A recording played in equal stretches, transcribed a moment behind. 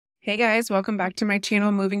Hey guys, welcome back to my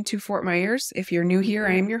channel, Moving to Fort Myers. If you're new here,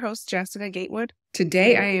 I am your host, Jessica Gatewood.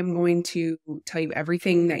 Today, I am going to tell you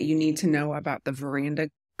everything that you need to know about the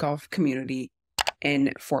Verandah Golf community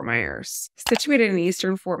in Fort Myers. Situated in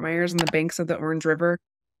eastern Fort Myers on the banks of the Orange River,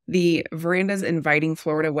 the Verandah's inviting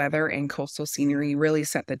Florida weather and coastal scenery really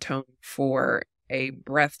set the tone for a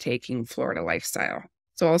breathtaking Florida lifestyle.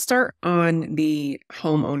 So I'll start on the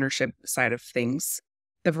home ownership side of things.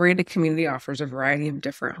 The Verandah community offers a variety of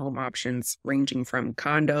different home options, ranging from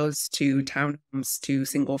condos to townhomes to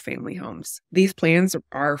single-family homes. These plans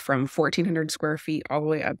are from 1,400 square feet all the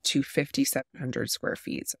way up to 5,700 square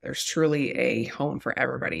feet. So there's truly a home for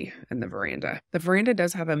everybody in the Verandah. The Verandah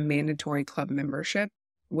does have a mandatory club membership.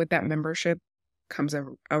 With that membership comes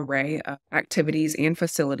an array of activities and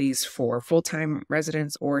facilities for full-time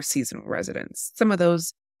residents or seasonal residents. Some of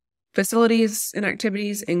those facilities and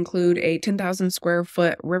activities include a 10,000 square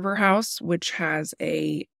foot river house, which has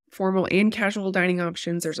a formal and casual dining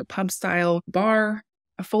options. There's a pub style bar,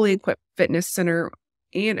 a fully equipped fitness center,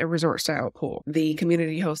 and a resort style pool. The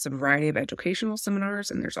community hosts a variety of educational seminars,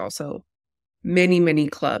 and there's also many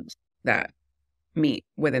clubs that meet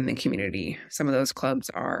within the community. Some of those clubs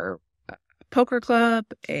are a poker club,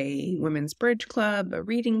 a women's bridge club, a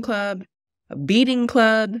reading club, a beading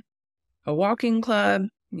club, a walking club.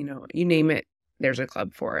 You know, you name it, there's a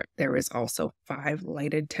club for it. There is also 5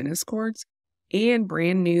 lighted tennis courts and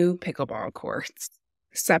brand new pickleball courts.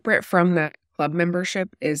 Separate from that club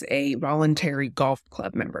membership is a voluntary golf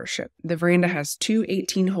club membership. The Verandah has 2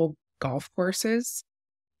 18-hole golf courses.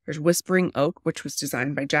 There's Whispering Oak, which was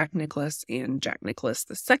designed by Jack Nicklaus and Jack Nicklaus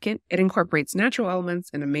II. It incorporates natural elements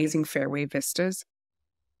and amazing fairway vistas,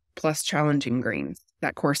 plus challenging greens.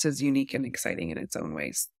 That course is unique and exciting in its own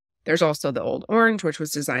ways. There's also the Old Orange, which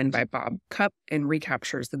was designed by Bob Cupp and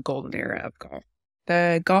recaptures the golden era of golf.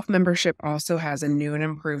 The golf membership also has a new and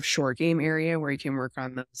improved short game area where you can work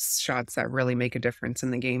on those shots that really make a difference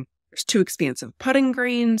in the game. There's 2 expansive putting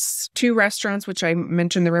greens, 2 restaurants, which I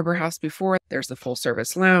mentioned the River House before. There's the full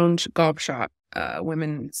service lounge, golf shop,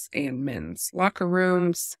 women's and men's locker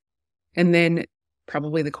rooms. And then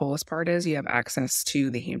probably the coolest part is you have access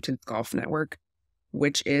to the Hamptons Golf Network,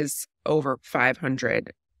 which is over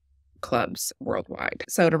 500 clubs worldwide.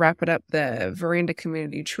 So to wrap it up, the Verandah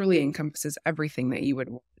community truly encompasses everything that you would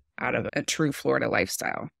want out of a true Florida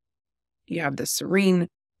lifestyle. You have the serene,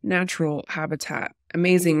 natural habitat,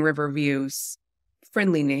 amazing river views,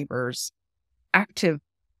 friendly neighbors, active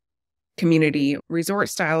community,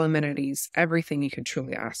 resort-style amenities, everything you could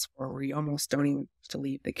truly ask for, where you almost don't even have to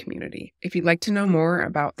leave the community. If you'd like to know more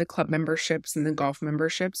about the club memberships and the golf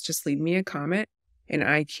memberships, just leave me a comment and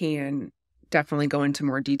I can definitely go into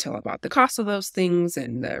more detail about the cost of those things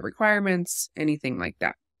and the requirements, anything like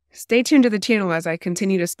that. Stay tuned to the channel as I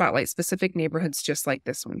continue to spotlight specific neighborhoods just like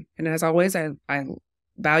this one. And as always, I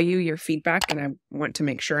value your feedback and I want to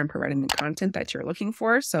make sure I'm providing the content that you're looking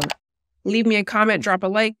for. So leave me a comment, drop a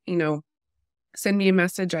like, send me a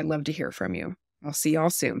message. I'd love to hear from you. I'll see y'all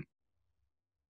soon.